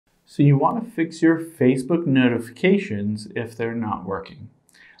So you want to fix your Facebook notifications if they're not working.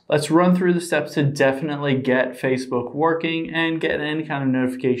 Let's run through the steps to definitely get Facebook working and get any kind of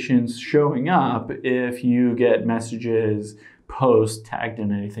notifications showing up if you get messages, posts, tagged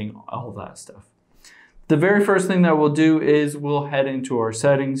in anything, all that stuff. The very first thing that we'll do is we'll head into our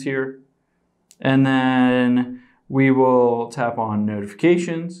settings here, and then we will tap on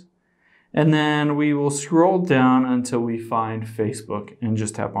notifications. And then we will scroll down until we find Facebook and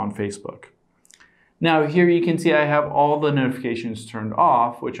just tap on Facebook. Now here you can see I have all the notifications turned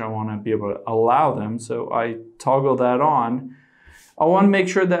off, which I want to be able to allow them. So I toggle that on. I want to make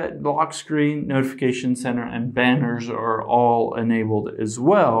sure that lock screen, notification center, and banners are all enabled as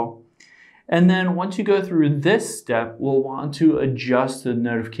well. And then once you go through this step, we'll want to adjust the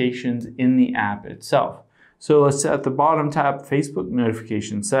notifications in the app itself. So let's at the bottom tap Facebook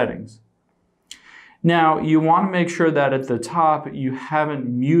notification settings. Now, you want to make sure that at the top you haven't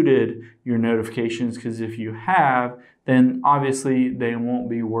muted your notifications, because if you have, then obviously they won't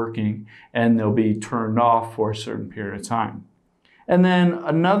be working and they'll be turned off for a certain period of time. And then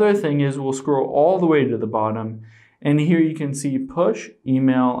another thing is we'll scroll all the way to the bottom, and here you can see push,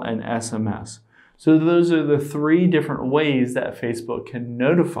 email, and SMS. So those are the three different ways that Facebook can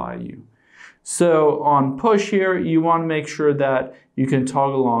notify you. So on push here, you want to make sure that you can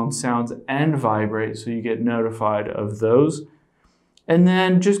toggle on sounds and vibrate so you get notified of those. And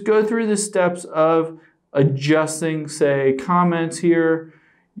then just go through the steps of adjusting, say, comments here.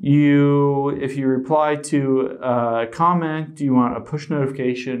 If you reply to a comment, do you want a push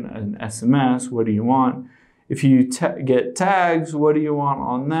notification, an SMS? What do you want? If you get tags, what do you want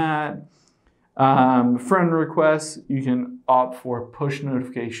on that? Friend requests, you can opt for push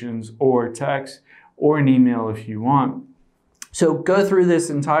notifications or text or an email if you want. So go through this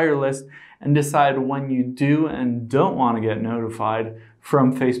entire list and decide when you do and don't want to get notified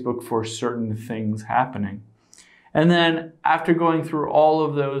from Facebook for certain things happening. And then after going through all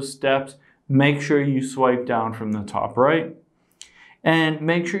of those steps, make sure you swipe down from the top right. And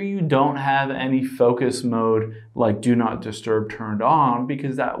make sure you don't have any focus mode like do not disturb turned on,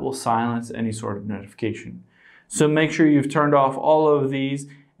 because that will silence any sort of notification. So make sure you've turned off all of these,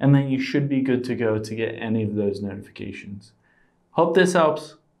 and then you should be good to go to get any of those notifications. Hope this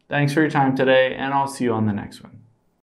helps. Thanks for your time today, and I'll see you on the next one.